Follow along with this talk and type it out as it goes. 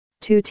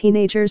Two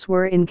teenagers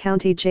were in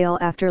county jail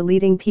after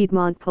leading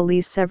Piedmont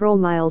police several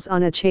miles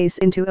on a chase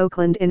into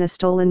Oakland in a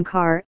stolen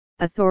car,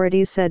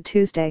 authorities said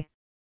Tuesday.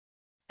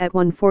 At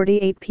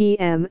 1:48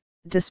 p.m.,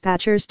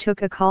 dispatchers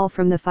took a call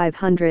from the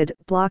 500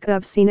 block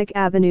of Scenic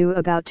Avenue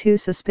about two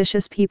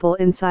suspicious people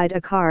inside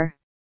a car.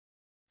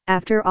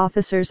 After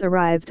officers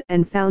arrived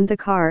and found the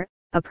car,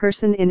 a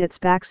person in its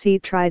back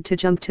seat tried to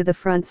jump to the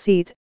front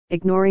seat,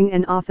 ignoring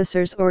an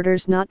officer's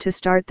orders not to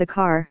start the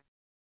car.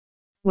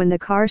 When the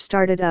car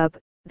started up,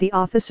 the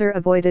officer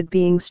avoided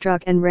being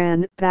struck and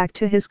ran back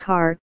to his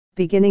car,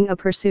 beginning a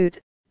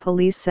pursuit,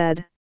 police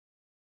said.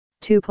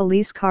 Two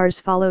police cars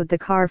followed the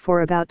car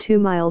for about 2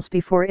 miles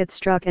before it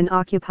struck an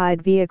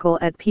occupied vehicle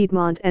at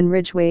Piedmont and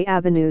Ridgeway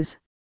Avenues.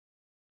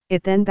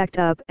 It then backed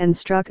up and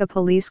struck a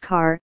police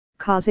car,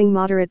 causing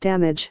moderate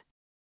damage.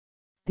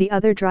 The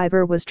other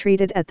driver was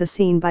treated at the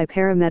scene by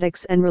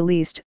paramedics and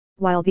released,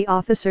 while the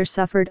officer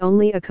suffered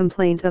only a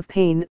complaint of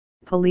pain,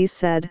 police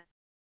said.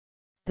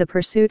 The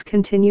pursuit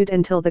continued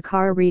until the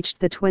car reached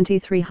the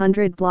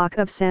 2300 block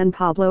of San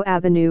Pablo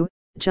Avenue,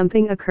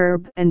 jumping a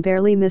curb and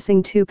barely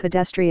missing two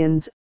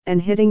pedestrians,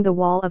 and hitting the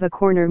wall of a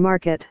corner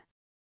market.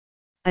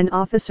 An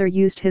officer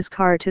used his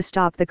car to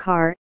stop the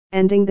car,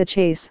 ending the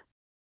chase.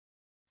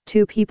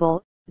 Two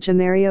people,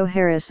 Jamario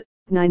Harris,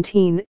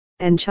 19,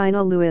 and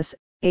China Lewis,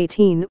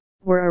 18,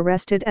 were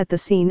arrested at the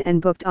scene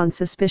and booked on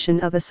suspicion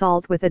of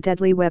assault with a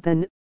deadly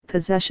weapon,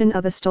 possession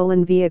of a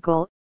stolen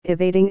vehicle,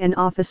 evading an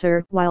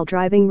officer while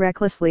driving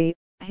recklessly,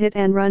 hit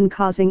and run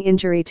causing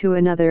injury to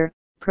another,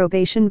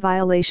 probation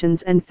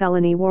violations and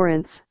felony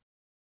warrants.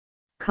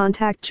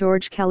 Contact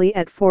George Kelly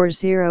at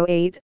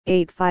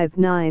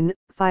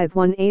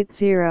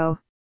 408-859-5180.